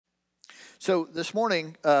So this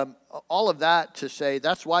morning, all of that to say,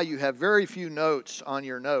 that's why you have very few notes on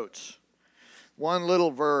your notes. One little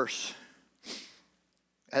verse.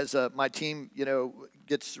 As my team,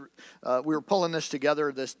 gets, we were pulling this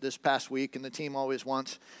together this past week, and the team always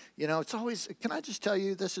wants, it's always, can I just tell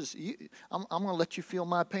you, I'm going to let you feel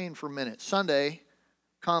my pain for a minute. Sunday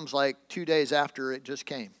comes like 2 days after it just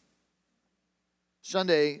came.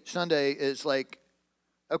 Sunday is like,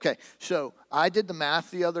 okay, so I did the math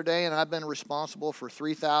the other day, and I've been responsible for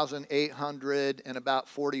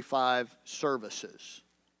 3,845 services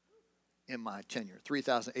in my tenure,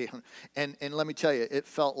 3,800. And let me tell you, it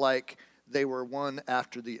felt like they were one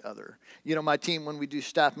after the other. My team, when we do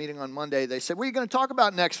staff meeting on Monday, they said, what are you going to talk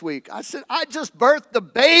about next week? I said, I just birthed the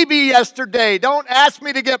baby yesterday. Don't ask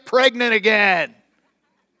me to get pregnant again.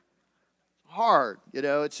 Hard,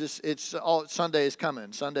 it's all, Sunday is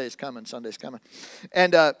coming.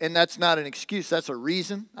 And that's not an excuse. That's a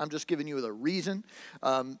reason. I'm just giving you the reason.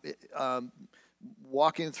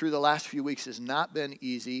 Walking through the last few weeks has not been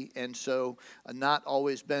easy, and so not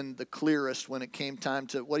always been the clearest when it came time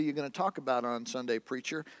to, what are you going to talk about on Sunday,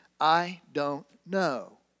 preacher? I don't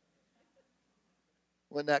know.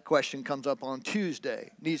 When that question comes up on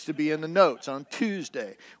Tuesday, needs to be in the notes on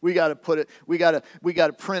Tuesday. We got to put it. We got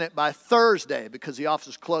to print it by Thursday because the office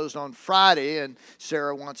is closed on Friday, and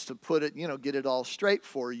Sarah wants to put it, get it all straight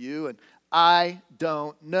for you. And I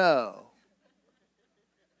don't know.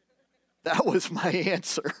 That was my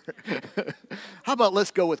answer. How about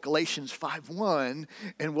let's go with Galatians 5:1,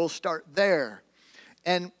 and we'll start there.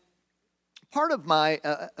 And part of my,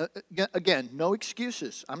 again, no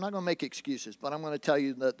excuses. I'm not going to make excuses, but I'm going to tell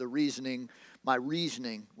you my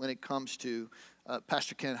reasoning when it comes to,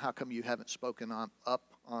 Pastor Ken, how come you haven't spoken up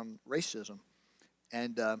on racism?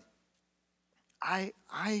 And I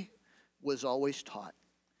was always taught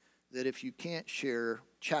that if you can't share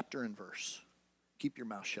chapter and verse, keep your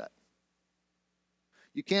mouth shut.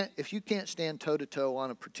 If you can't stand toe-to-toe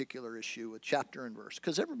on a particular issue with chapter and verse,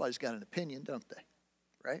 because everybody's got an opinion, don't they?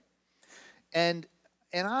 Right? And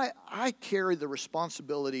I carry the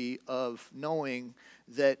responsibility of knowing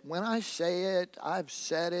that when I say it, I've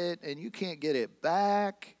said it, and you can't get it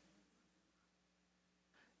back.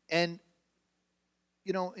 And,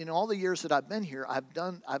 in all the years that I've been here, I've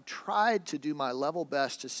tried to do my level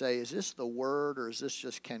best to say, is this the word or is this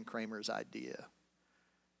just Ken Kramer's idea?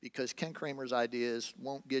 Because Ken Kramer's ideas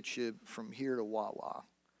won't get you from here to Wawa.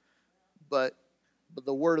 But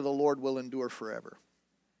the word of the Lord will endure forever.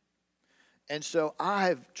 And so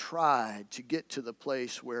I've tried to get to the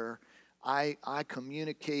place where I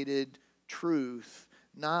communicated truth,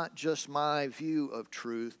 not just my view of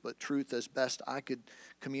truth, but truth as best I could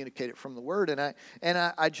communicate it from the Word. And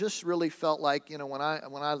I just really felt like, when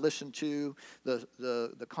I listened to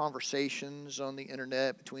the conversations on the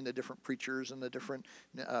internet between the different preachers and the different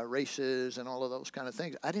races and all of those kind of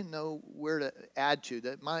things, I didn't know where to add to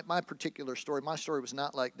that. My particular story, my story was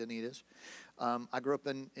not like Danita's. I grew up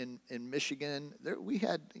in Michigan. We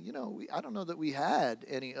had, I don't know that we had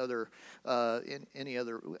any other,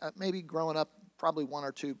 maybe growing up, probably one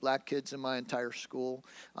or two black kids in my entire school.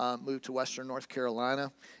 Moved to Western North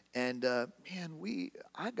Carolina, and I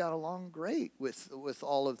got along great with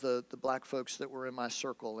all of the black folks that were in my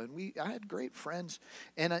circle, and I had great friends,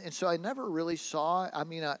 and so I never really saw.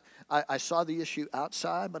 I saw the issue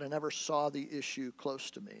outside, but I never saw the issue close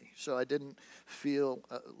to me. So I didn't feel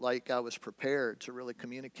like I was prepared to really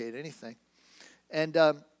communicate anything, and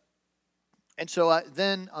so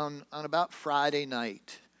then on about Friday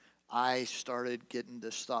night, I started getting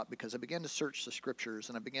this thought because I began to search the scriptures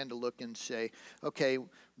and I began to look and say, okay,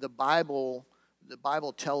 the Bible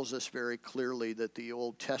tells us very clearly that the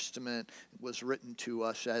Old Testament was written to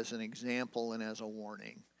us as an example and as a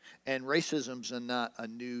warning. And racism's not a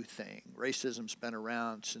new thing. Racism's been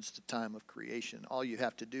around since the time of creation. All you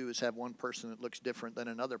have to do is have one person that looks different than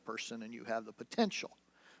another person and you have the potential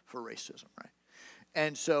for racism, right?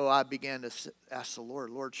 And so I began to ask the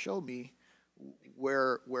Lord, show me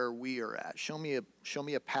where we are at. Show me a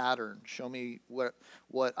pattern. Show me what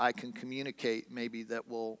I can communicate maybe that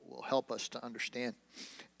will help us to understand.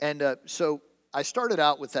 And so I started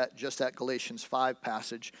out with that Galatians 5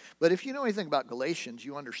 passage. But if you know anything about Galatians,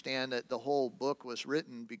 you understand that the whole book was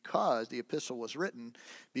written the epistle was written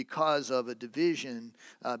because of a division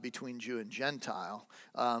between Jew and Gentile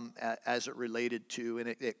as it related to, and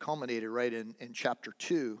it culminated right in chapter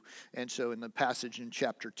 2. And so in the passage in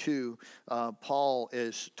chapter 2, Paul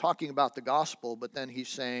is talking about the gospel, but then he's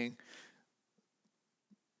saying,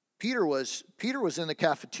 Peter was in the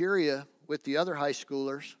cafeteria with the other high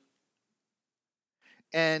schoolers,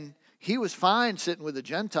 and he was fine sitting with the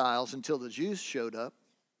Gentiles until the Jews showed up.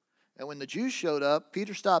 And when the Jews showed up,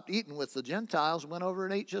 Peter stopped eating with the Gentiles and went over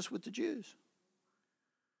and ate just with the Jews.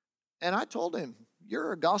 And I told him,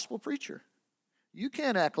 you're a gospel preacher. You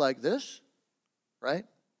can't act like this, right?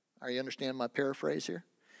 Are you understand my paraphrase here?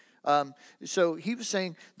 So he was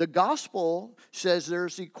saying the gospel says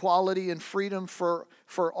there's equality and freedom for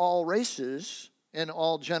all races and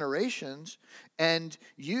all generations, and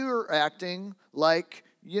you're acting like,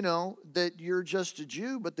 that you're just a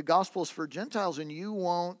Jew, but the gospel is for Gentiles, and you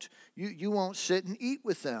won't sit and eat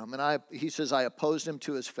with them. And he says, I opposed him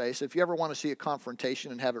to his face. If you ever want to see a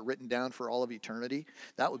confrontation and have it written down for all of eternity,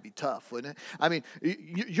 that would be tough, wouldn't it? I mean,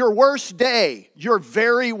 your worst day, your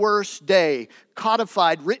very worst day,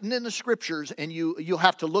 codified, written in the scriptures, and you'll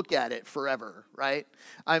have to look at it forever, right?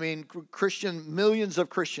 I mean, millions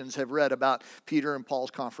of Christians have read about Peter and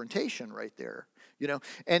Paul's confrontation right there.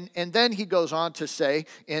 And then he goes on to say,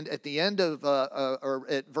 and at the end of, or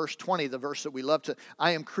at verse 20, the verse that we love to,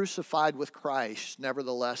 I am crucified with Christ,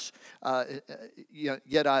 nevertheless,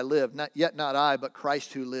 yet I live, yet not I, but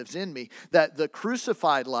Christ who lives in me. That the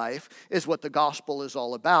crucified life is what the gospel is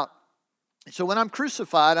all about. So when I'm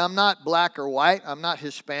crucified, I'm not black or white, I'm not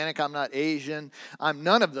Hispanic, I'm not Asian, I'm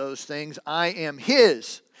none of those things. I am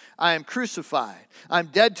His. I am crucified. I'm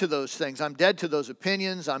dead to those things. I'm dead to those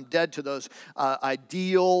opinions. I'm dead to those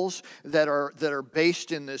ideals that are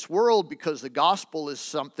based in this world, because the gospel is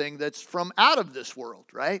something that's from out of this world,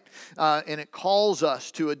 right? And it calls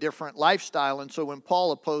us to a different lifestyle. And so when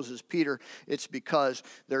Paul opposes Peter, it's because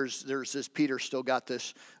there's this Peter still got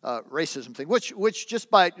this racism thing, which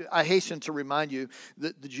I hasten to remind you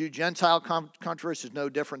that the Jew-Gentile controversy is no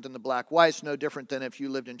different than the black-white. It's no different than if you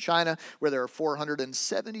lived in China, where there are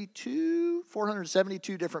 472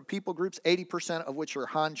 different people groups, 80% of which are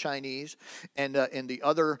Han Chinese, and the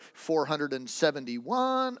other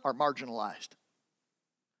 471 are marginalized.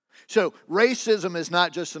 So racism is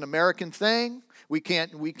not just an American thing. We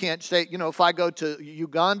can't say, if I go to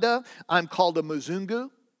Uganda, I'm called a Mzungu,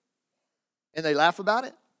 and they laugh about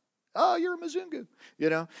it. Oh, you're a Mzungu.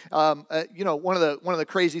 One of the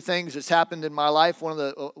crazy things that's happened in my life, one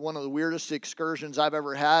of the weirdest excursions I've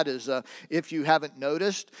ever had is, if you haven't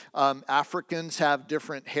noticed, Africans have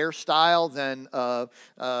different hairstyle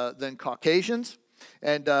than Caucasians.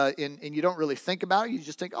 And you don't really think about it. You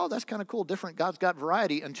just think, oh, that's kind of cool, different. God's got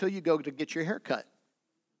variety, until you go to get your hair cut.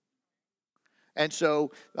 And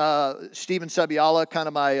so Stephen Sabiala, kind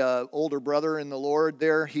of my older brother in the Lord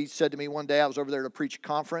there, he said to me one day, I was over there to preach a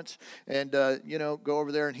conference, and, go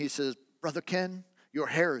over there, and he says, Brother Ken, your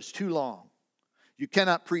hair is too long. You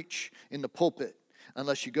cannot preach in the pulpit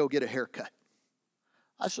unless you go get a haircut.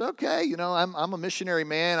 I said, okay, I'm a missionary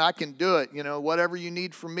man. I can do it. Whatever you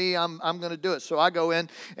need from me, I'm going to do it. So I go in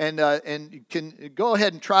and can go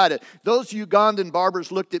ahead and try to. Those Ugandan barbers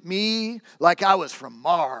looked at me like I was from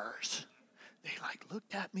Mars. They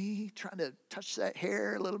looked at me, trying to touch that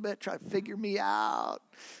hair a little bit, try to figure me out.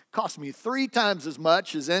 Cost me 3 times as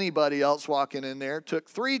much as anybody else walking in there. Took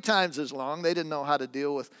 3 times as long. They didn't know how to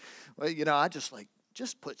deal with, I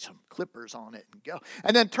just put some clippers on it and go.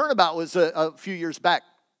 And then Turnabout was a few years back.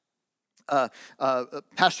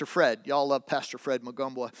 Pastor Fred, y'all love Pastor Fred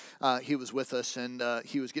Mugombwa. He was with us, and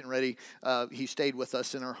he was getting ready. He stayed with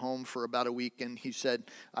us in our home for about a week, and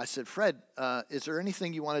I said, Fred, is there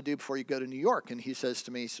anything you want to do before you go to New York? And he says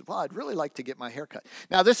to me, well, I'd really like to get my hair cut.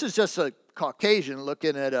 Now, this is just a Caucasian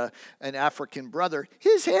looking at an African brother.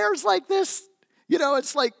 His hair's like this.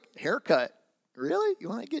 It's like, haircut. Really? You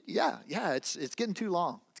want to get? Yeah, it's getting too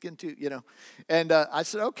long. Getting too, And I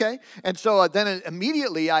said, okay. And so then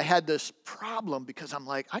immediately I had this problem, because I'm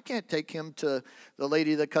like, I can't take him to the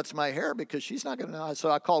lady that cuts my hair, because she's not going to know. So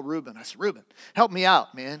I called Reuben. I said, Reuben, help me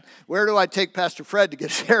out, man. Where do I take Pastor Fred to get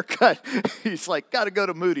his hair cut? He's like, got to go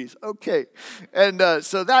to Moody's. Okay. And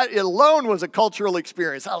so that alone was a cultural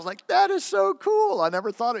experience. I was like, that is so cool. I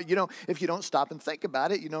never thought it. If you don't stop and think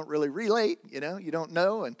about it, you don't really relate. You don't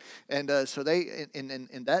know. And so they,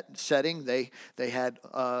 in that setting, they had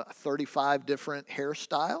 35 different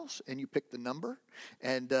hairstyles, and you pick the number,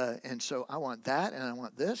 and so I want that, and I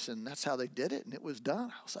want this, and that's how they did it, and it was done.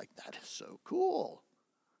 I was like, that is so cool,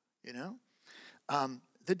 the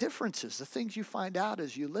differences, the things you find out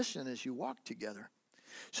as you listen, as you walk together.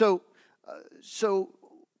 So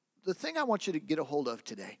the thing I want you to get a hold of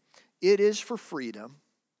today, it is for freedom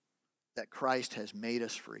that Christ has made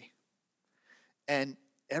us free. And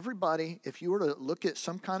everybody, if you were to look at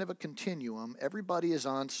some kind of a continuum, everybody is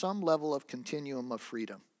on some level of continuum of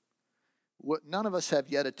freedom. None of us have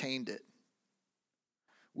yet attained it.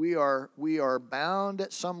 We are bound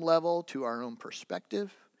at some level to our own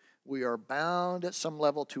perspective. We are bound at some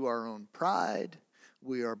level to our own pride.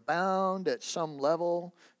 We are bound at some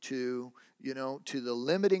level to, to the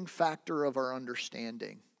limiting factor of our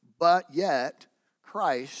understanding. But yet,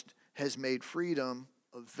 Christ has made freedom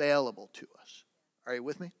available to us. Are you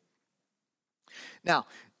with me? Now,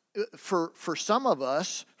 for some of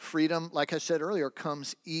us, freedom, like I said earlier,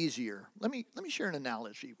 comes easier. Let me share an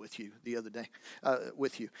analogy with you the other day.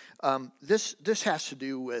 This has to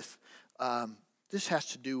do with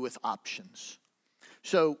options.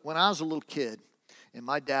 So when I was a little kid, and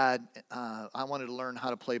my dad, I wanted to learn how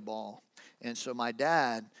to play ball, and so my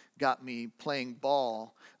dad got me playing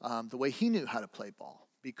ball the way he knew how to play ball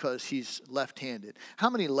because he's left-handed. How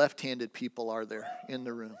many left-handed people are there in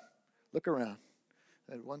the room? Look around.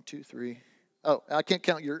 1, 2, 3. Oh, I can't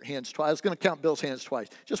count your hands twice. I was going to count Bill's hands twice.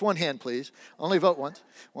 Just one hand, please. Only vote once.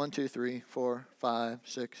 1, 2, 3, 4, 5,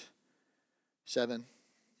 6, 7,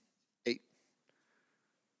 8.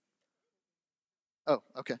 Oh,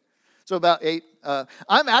 okay. So about 8.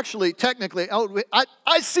 I'm actually technically,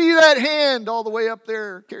 I see that hand all the way up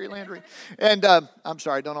there, Carrie Landry. And I'm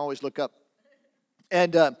sorry, I don't always look up.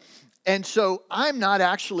 And so I'm not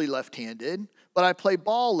actually left-handed, but I play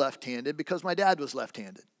ball left-handed because my dad was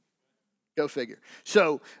left-handed. Go figure.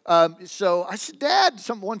 So I said, Dad,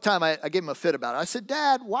 one time I gave him a fit about it. I said,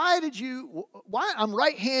 Dad, why I'm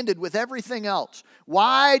right-handed with everything else.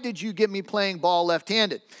 Why did you get me playing ball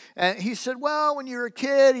left-handed? And he said, well, when you were a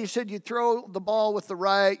kid, he said, you throw the ball with the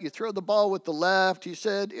right, you throw the ball with the left. He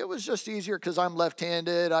said, it was just easier because I'm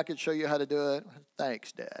left-handed. I could show you how to do it.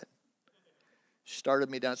 Thanks, Dad. Started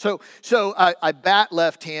me down. So I bat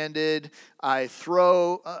left-handed. I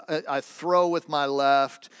throw with my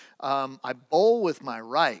left. I bowl with my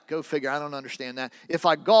right. Go figure. I don't understand that. If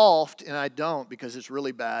I golfed, and I don't because it's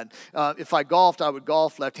really bad. If I golfed, I would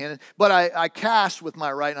golf left-handed. But I cast with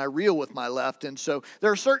my right and I reel with my left. And so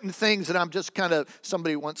there are certain things that I'm just kind of.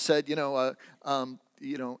 Somebody once said,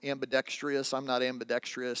 ambidextrous. I'm not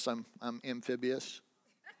ambidextrous. I'm amphibious.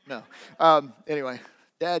 No. Anyway,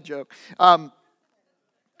 dad joke.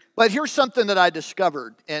 But here's something that I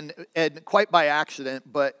discovered, and quite by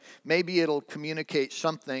accident, but maybe it'll communicate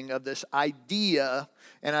something of this idea,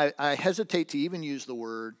 and I hesitate to even use the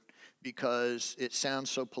word because it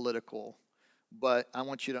sounds so political, but I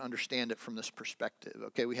want you to understand it from this perspective.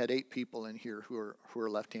 Okay, we had 8 people in here who are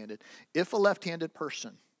left-handed. If a left-handed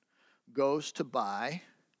person goes to buy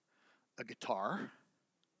a guitar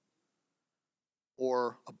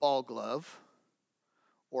or a ball glove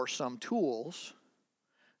or some tools,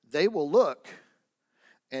 they will look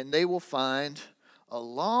and they will find a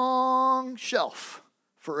long shelf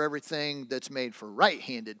for everything that's made for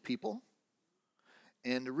right-handed people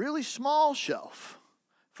and a really small shelf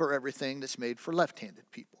for everything that's made for left-handed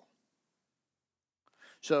people.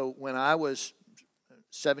 So when I was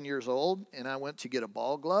 7 years old and I went to get a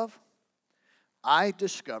ball glove, I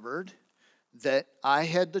discovered that I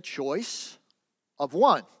had the choice of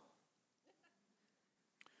one.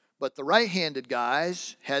 But the right-handed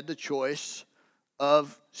guys had the choice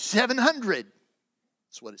of 700.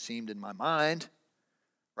 That's what it seemed in my mind,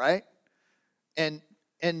 right? And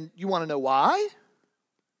you want to know why?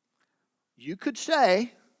 You could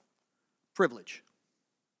say privilege.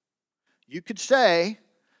 You could say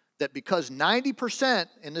that because 90%,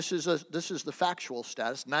 and this is the factual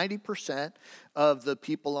status, 90% of the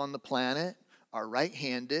people on the planet are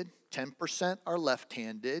right-handed, 10% are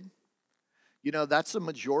left-handed. That's a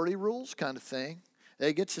majority rules kind of thing.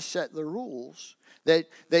 They get to set the rules.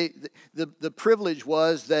 The privilege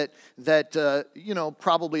was that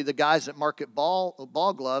probably the guys that market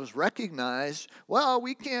ball gloves recognize, well,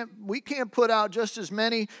 we can't put out just as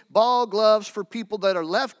many ball gloves for people that are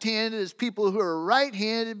left-handed as people who are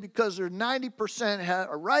right-handed because they're 90%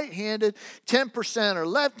 are right-handed, 10% are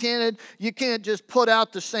left-handed. You can't just put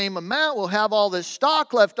out the same amount. We'll have all this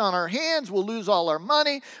stock left on our hands. We'll lose all our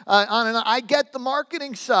money. I get the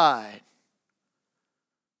marketing side.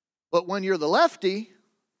 But when you're the lefty,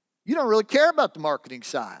 you don't really care about the marketing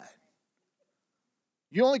side.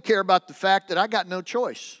 You only care about the fact that I got no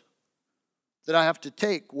choice, that I have to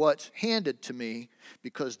take what's handed to me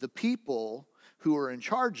because the people who are in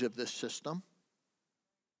charge of this system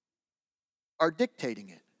are dictating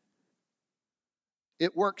it.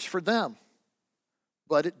 It works for them,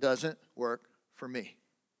 but it doesn't work for me.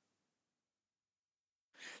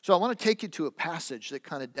 So I want to take you to a passage that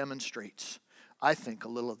kind of demonstrates, I think, a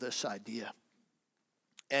little of this idea.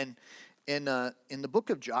 And in the book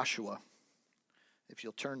of Joshua, if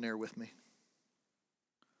you'll turn there with me.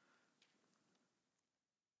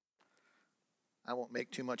 I won't make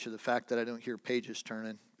too much of the fact that I don't hear pages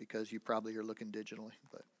turning because you probably are looking digitally.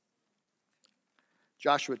 But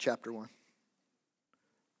Joshua chapter 1.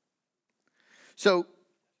 So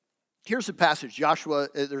here's the passage. Joshua,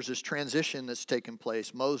 there's this transition that's taken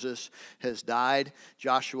place. Moses has died.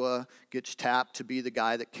 Joshua gets tapped to be the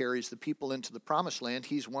guy that carries the people into the promised land.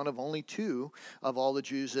 He's one of only two of all the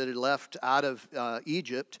Jews that had left out of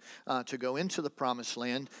Egypt to go into the promised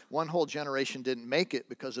land. One whole generation didn't make it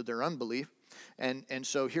because of their unbelief. And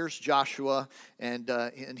so here's Joshua, and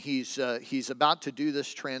he's about to do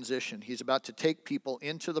this transition. He's about to take people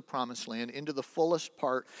into the promised land, into the fullest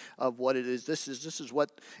part of what it is. This is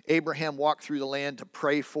what Abraham walked through the land to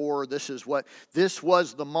pray for. This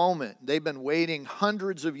was the moment. They've been waiting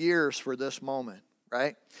hundreds of years for this moment,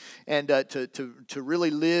 right? And to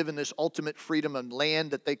really live in this ultimate freedom of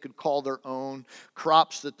land that they could call their own,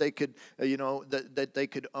 crops that they could, that they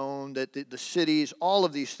could own, that the cities, all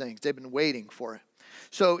of these things. They've been waiting for it.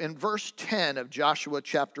 So in verse 10 of Joshua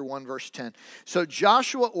chapter 1, verse 10, so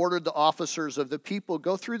Joshua ordered the officers of the people,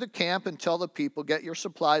 go through the camp and tell the people, get your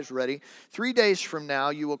supplies ready. 3 days from now,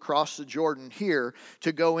 you will cross the Jordan here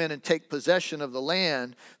to go in and take possession of the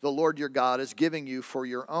land the Lord your God is giving you for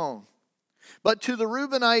your own. But to the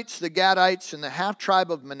Reubenites, the Gadites, and the half-tribe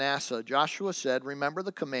of Manasseh, Joshua said, remember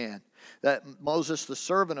the command that Moses, the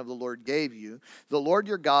servant of the Lord, gave you. The Lord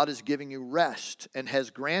your God is giving you rest and has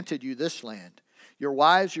granted you this land. Your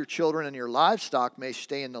wives, your children, and your livestock may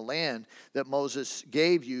stay in the land that Moses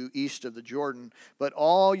gave you east of the Jordan, but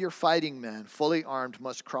all your fighting men, fully armed,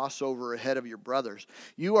 must cross over ahead of your brothers.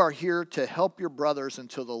 You are here to help your brothers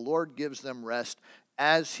until the Lord gives them rest,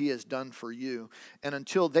 as he has done for you, and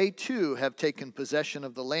until they too have taken possession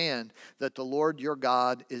of the land that the Lord your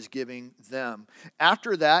God is giving them.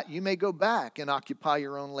 After that, you may go back and occupy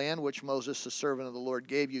your own land, which Moses, the servant of the Lord,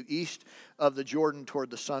 gave you east of the Jordan toward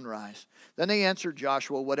the sunrise. Then they answered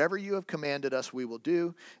Joshua, whatever you have commanded us, we will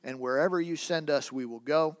do, and wherever you send us, we will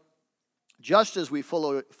go. Just as we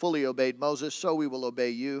fully obeyed Moses, so we will obey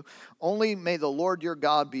you. Only may the Lord your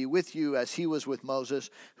God be with you as he was with Moses.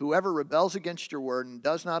 Whoever rebels against your word and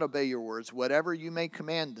does not obey your words, whatever you may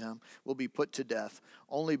command them, will be put to death.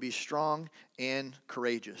 Only be strong and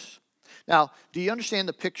courageous. Now, do you understand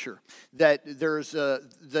the picture that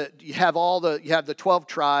you have the 12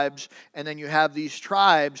 tribes, and then you have these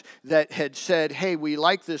tribes that had said, hey, we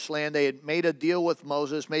like this land. They had made a deal with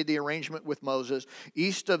Moses, made the arrangement with Moses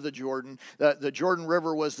east of the Jordan. The Jordan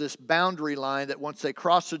River was this boundary line that once they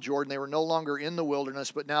crossed the Jordan, they were no longer in the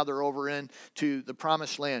wilderness, but now they're over into the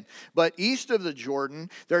promised land. But east of the Jordan,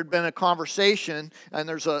 there had been a conversation, and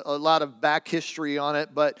there's a lot of back history on it,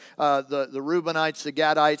 but the Reubenites, the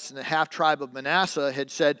Gadites, and the half-tribe of Manasseh had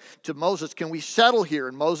said to Moses, can we settle here?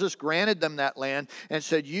 And Moses granted them that land and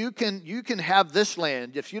said, you can have this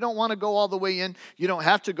land. If you don't want to go all the way in, you don't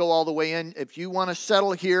have to go all the way in. If you want to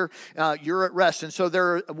settle here, you're at rest. And so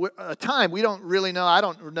there a time, we don't really know, I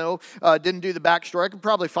don't know, didn't do the backstory. I could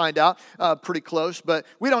probably find out pretty close, but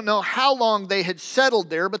we don't know how long they had settled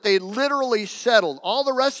there, but they literally settled. All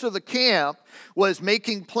the rest of the camp was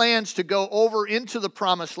making plans to go over into the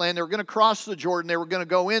promised land. They were going to cross the Jordan. They were going to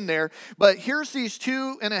go in there. But here's these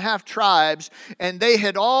 2.5 tribes, and they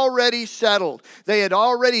had already settled. They had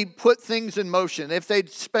already put things in motion. If they'd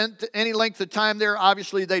spent any length of time there,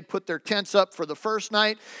 obviously they'd put their tents up for the first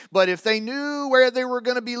night. But if they knew where they were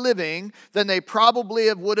going to be living, then they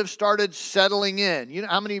probably would have started settling in. You know,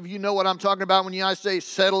 how many of you know what I'm talking about when I say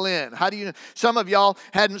settle in? How do you know? Some of y'all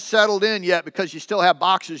hadn't settled in yet because you still have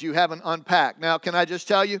boxes you haven't unpacked. Now, can I just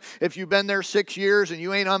tell you, if you've been there 6 years and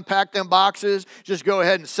you ain't unpacked them boxes, just go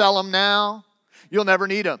ahead and sell them now. You'll never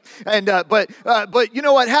need them. And but you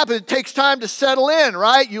know what happens? It takes time to settle in,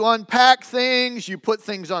 right? You unpack things, you put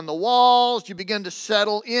things on the walls, you begin to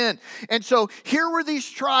settle in. And so here were these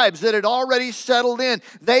tribes that had already settled in.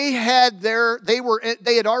 They had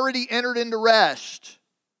already entered into rest.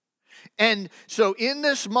 And so in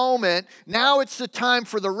this moment, now it's the time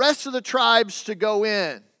for the rest of the tribes to go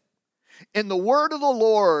in. And the word of the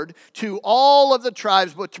Lord to all of the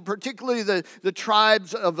tribes, but particularly the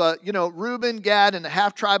tribes of Reuben, Gad, and the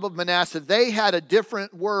half-tribe of Manasseh, they had a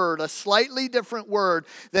different word, a slightly different word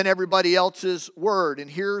than everybody else's word. And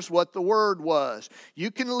here's what the word was.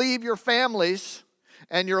 You can leave your families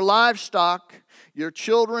and your livestock, your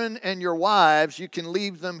children and your wives, you can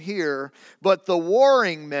leave them here. But the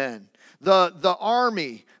warring men, the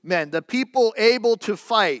army men, the people able to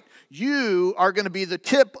fight, you are going to be the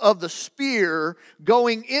tip of the spear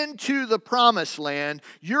going into the promised land.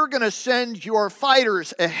 You're going to send your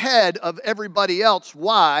fighters ahead of everybody else.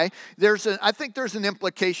 Why? I think there's an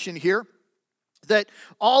implication here that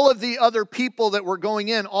all of the other people that were going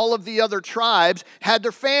in, all of the other tribes, had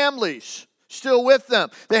their families still with them.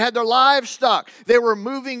 They had their livestock. They were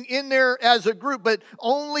moving in there as a group, but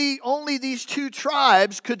only these two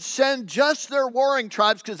tribes could send just their warring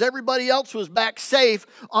tribes because everybody else was back safe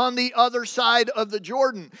on the other side of the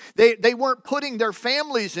Jordan. They weren't putting their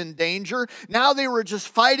families in danger. Now they were just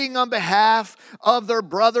fighting on behalf of their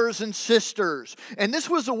brothers and sisters. And this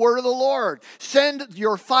was the word of the Lord. Send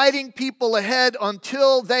your fighting people ahead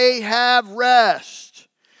until they have rest.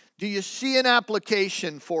 Do you see an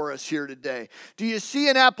application for us here today? Do you see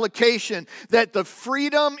an application that the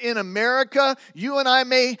freedom in America, you and I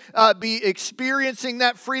may be experiencing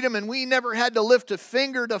that freedom and we never had to lift a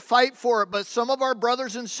finger to fight for it, but some of our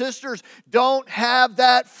brothers and sisters don't have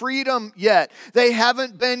that freedom yet. They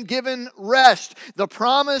haven't been given rest. The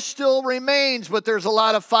promise still remains, but there's a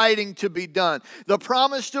lot of fighting to be done. The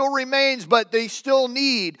promise still remains, but they still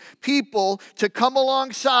need people to come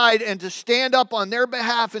alongside and to stand up on their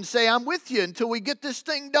behalf and say, I'm with you until we get this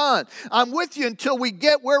thing done. I'm with you until we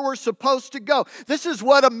get where we're supposed to go. This is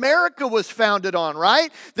what America was founded on,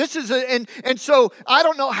 right? This is and so I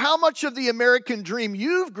don't know how much of the American dream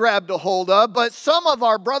you've grabbed a hold of, but some of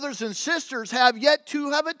our brothers and sisters have yet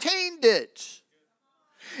to have attained it.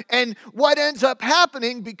 And what ends up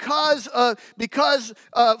happening because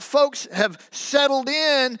folks have settled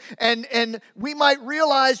in and we might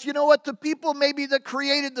realize, you know what, the people maybe that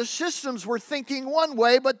created the systems were thinking one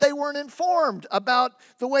way, but they weren't informed about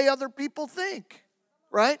the way other people think.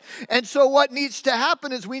 Right? And so what needs to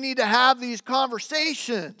happen is we need to have these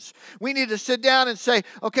conversations. We need to sit down and say,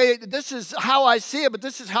 okay, this is how I see it, but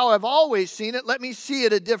this is how I've always seen it. Let me see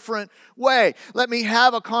it a different way. Let me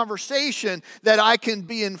have a conversation that I can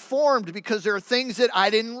be informed because there are things that I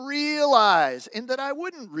didn't realize and that I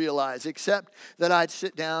wouldn't realize except that I'd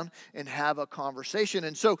sit down and have a conversation.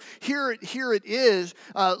 And so here it is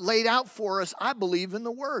laid out for us, I believe, in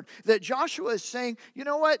the Word, that Joshua is saying, you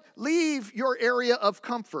know what, leave your area of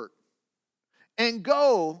comfort and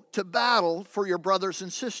go to battle for your brothers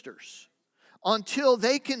and sisters until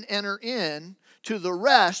they can enter in to the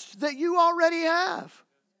rest that you already have.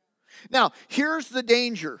 Now, here's the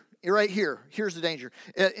danger. Right here. Here's the danger.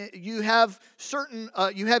 You have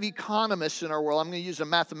economists in our world. I'm going to use a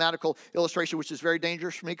mathematical illustration, which is very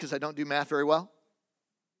dangerous for me because I don't do math very well.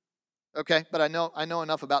 Okay, but I know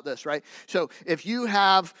enough about this, right? So if you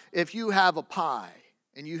have a pie,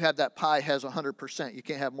 and you have that pie has 100%. You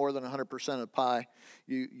can't have more than 100% of pie.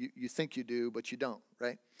 You think you do, but you don't,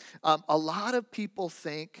 right? A lot of people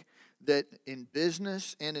think that in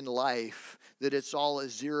business and in life that it's all a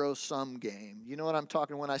zero-sum game. You know what I'm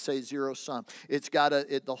talking when I say zero-sum?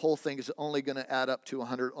 The whole thing is only going to add up to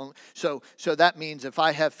 100. So that means if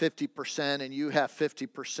I have 50% and you have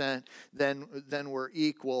 50%, then we're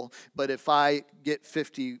equal. But if I get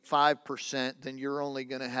 55%, then you're only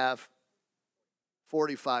going to have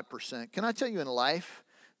 45%. Can I tell you in life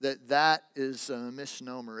that is a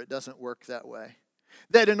misnomer? It doesn't work that way.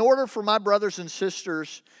 That in order for my brothers and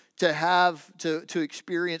sisters to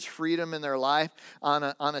experience freedom in their life on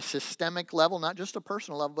a systemic level, not just a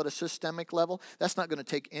personal level, but a systemic level, that's not going to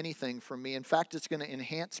take anything from me. In fact, it's going to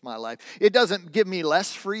enhance my life. It doesn't give me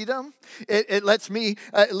less freedom. It lets me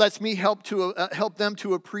help them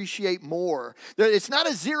to appreciate more. It's not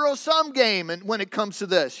a zero-sum game, and when it comes to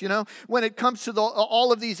this, when it comes to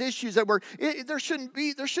all of these issues there shouldn't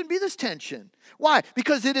be this tension. Why?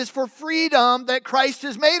 Because it is for freedom that Christ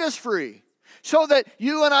has made us free. So that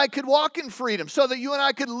you and I could walk in freedom. So that you and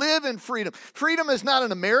I could live in freedom. Freedom is not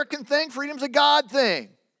an American thing. Freedom's a God thing.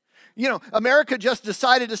 America just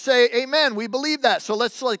decided to say, amen, we believe that. So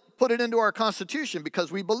let's put it into our Constitution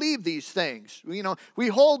because we believe these things. We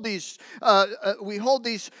hold these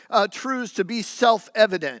truths to be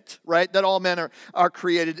self-evident, right? That all men are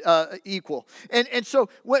created equal. And so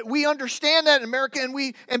we understand that in America,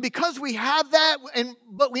 and because we have that,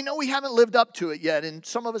 but we know we haven't lived up to it yet, and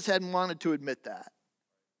some of us hadn't wanted to admit that.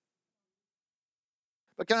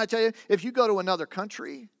 But can I tell you, if you go to another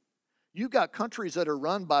country, you got countries that are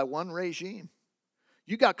run by one regime.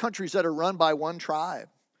 You got countries that are run by one tribe.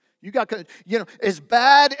 You got, as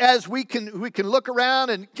bad as we can look around,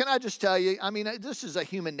 and can I just tell you, this is a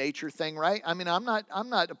human nature thing, right? I'm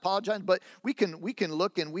not apologizing, but we can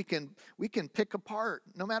look and we can pick apart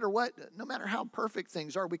no matter what, no matter how perfect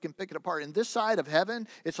things are, we can pick it apart. And this side of heaven,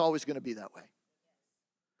 it's always going to be that way.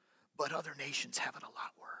 But other nations have it a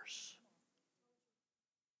lot worse.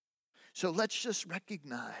 So let's just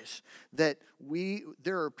recognize that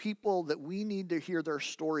there are people that we need to hear their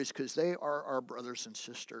stories because they are our brothers and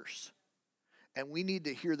sisters. And we need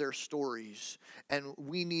to hear their stories. And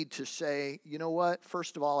we need to say, you know what?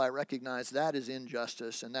 First of all, I recognize that is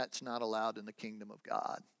injustice and that's not allowed in the kingdom of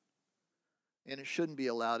God. And it shouldn't be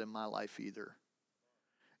allowed in my life either.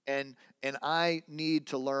 And I need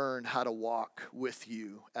to learn how to walk with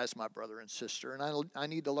you as my brother and sister. And I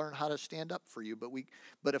need to learn how to stand up for you.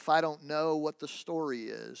 But if I don't know what the story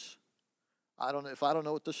is, if I don't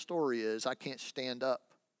know what the story is, I can't stand up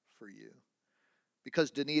for you.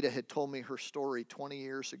 Because Danita had told me her story 20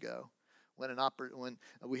 years ago when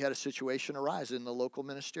we had a situation arise in the local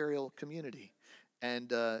ministerial community.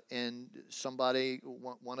 And somebody,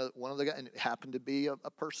 one of the guys, and it happened to be a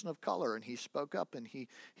person of color, and he spoke up, and he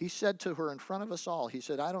said to her in front of us all, he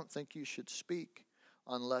said, "I don't think you should speak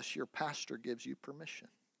unless your pastor gives you permission."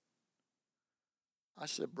 I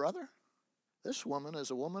said, "Brother, this woman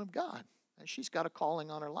is a woman of God, and she's got a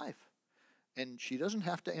calling on her life, and she doesn't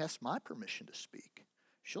have to ask my permission to speak.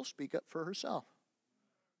 She'll speak up for herself,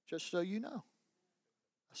 just so you know.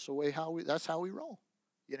 That's how we roll."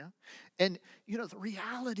 And the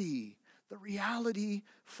reality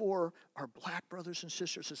for our black brothers and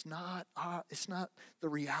sisters is not it's not the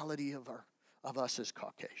reality of us as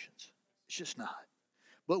Caucasians. It's just not.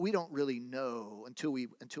 But we don't really know until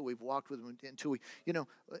we've walked with them,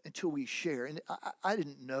 until we share. And I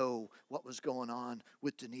didn't know what was going on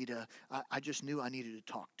with Danita. I just knew I needed to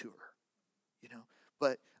talk to her.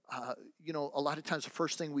 But a lot of times the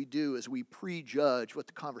first thing we do is we prejudge what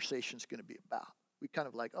the conversation's going to be about. We kind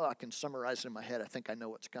of like, I can summarize it in my head. I think I know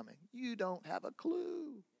what's coming. You don't have a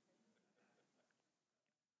clue.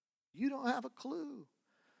 You don't have a clue.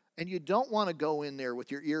 And you don't want to go in there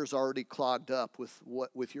with your ears already clogged up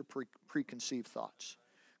with your preconceived thoughts.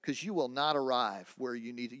 Because you will not arrive where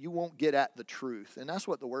you need it. You won't get at the truth. And that's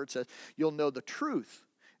what the word says. You'll know the truth.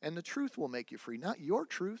 And the truth will make you free. Not your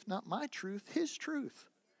truth, not my truth, his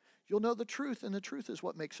truth. You'll know the truth, and the truth is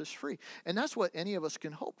what makes us free. And that's what any of us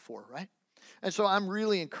can hope for, right? And so I'm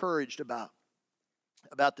really encouraged about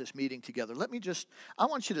this meeting together. I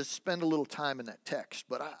want you to spend a little time in that text,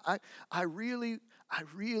 but I really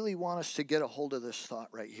want us to get a hold of this thought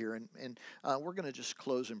right here. And we're going to just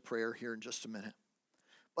close in prayer here in just a minute.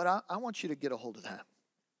 But I want you to get a hold of that.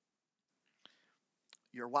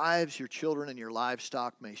 Your wives, your children, and your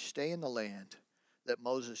livestock may stay in the land that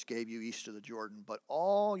Moses gave you east of the Jordan, but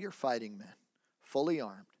all your fighting men, fully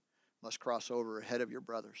armed, must cross over ahead of your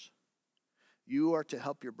brothers. You are to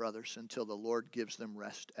help your brothers until the Lord gives them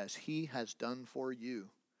rest, as he has done for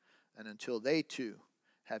you, and until they too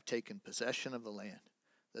have taken possession of the land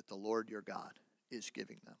that the Lord your God is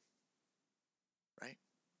giving them. Right?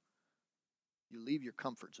 You leave your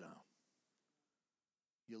comfort zone.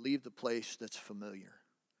 You leave the place that's familiar.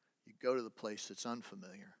 You go to the place that's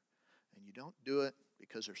unfamiliar. And you don't do it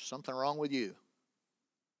because there's something wrong with you.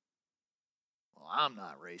 Well, I'm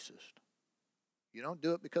not racist. You don't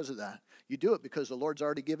do it because of that. You do it because the Lord's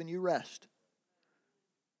already given you rest.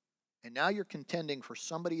 And now you're contending for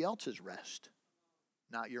somebody else's rest,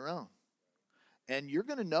 not your own. And you're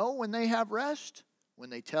going to know when they have rest when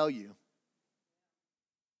they tell you.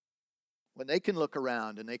 When they can look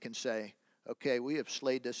around and they can say, okay, we have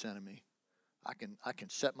slayed this enemy. I can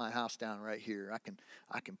set my house down right here.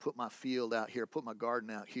 I can put my field out here, put my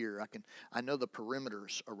garden out here. I know the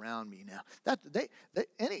perimeters around me now.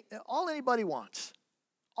 All anybody wants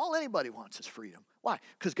is freedom. Why?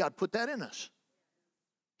 Because God put that in us.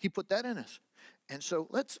 He put that in us. And so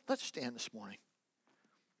let's stand this morning.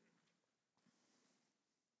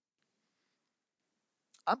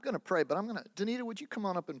 I'm going to pray, but Danita, would you come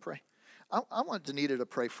on up and pray? I want Danita to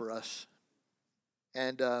pray for us.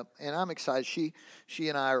 And I'm excited. She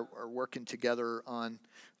and I are working together on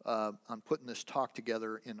putting this talk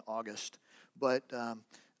together in August. But I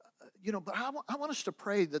want us to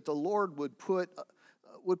pray that the Lord would put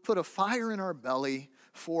a fire in our belly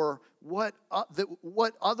for what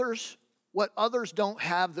others don't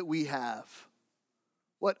have that we have.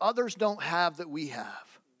 What others don't have that we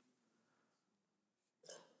have.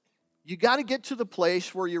 You got to get to the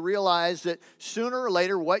place where you realize that sooner or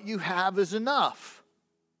later what you have is enough.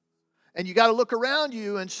 And you got to look around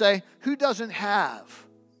you and say, who doesn't have?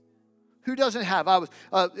 Who doesn't have?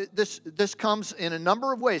 This comes in a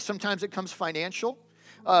number of ways. Sometimes it comes financial.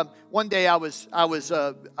 One day I was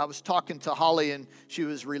talking to Holly, and she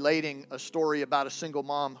was relating a story about a single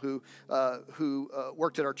mom who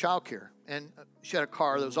worked at our child care, and she had a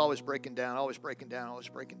car that was always breaking down.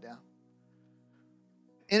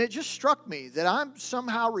 And it just struck me that I'm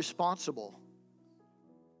somehow responsible.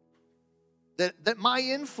 That my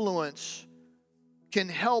influence can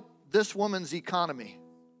help this woman's economy.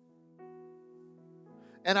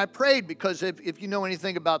 And I prayed because if you know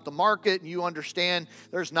anything about the market and you understand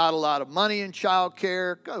there's not a lot of money in child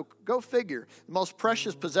care, go figure. The most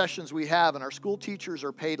precious possessions we have, and our school teachers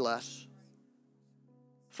are paid less.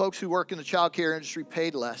 folks who work in the child care industry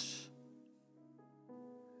paid less.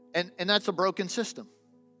 And that's a broken system.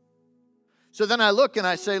 So then I look and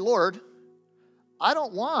I say, Lord, I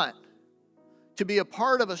don't want to be a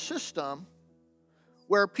part of a system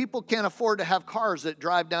where people can't afford to have cars that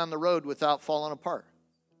drive down the road without falling apart.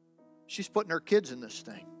 She's putting her kids in this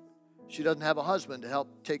thing. She doesn't have a husband to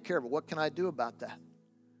help take care of it. What can I do about that?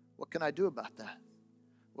 What can I do about that?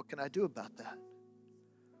 What can I do about that?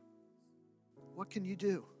 What can you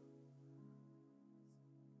do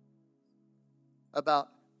about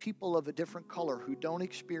people of a different color who don't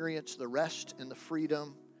experience the rest and the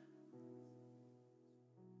freedom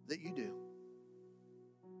that you do?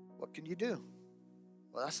 What can you do?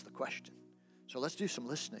 Well, that's the question. So let's do some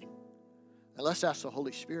listening. And let's ask the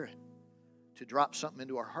Holy Spirit to drop something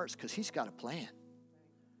into our hearts, because He's got a plan.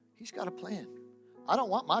 He's got a plan. I don't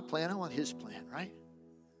want my plan. I want His plan, right?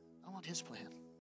 I want His plan.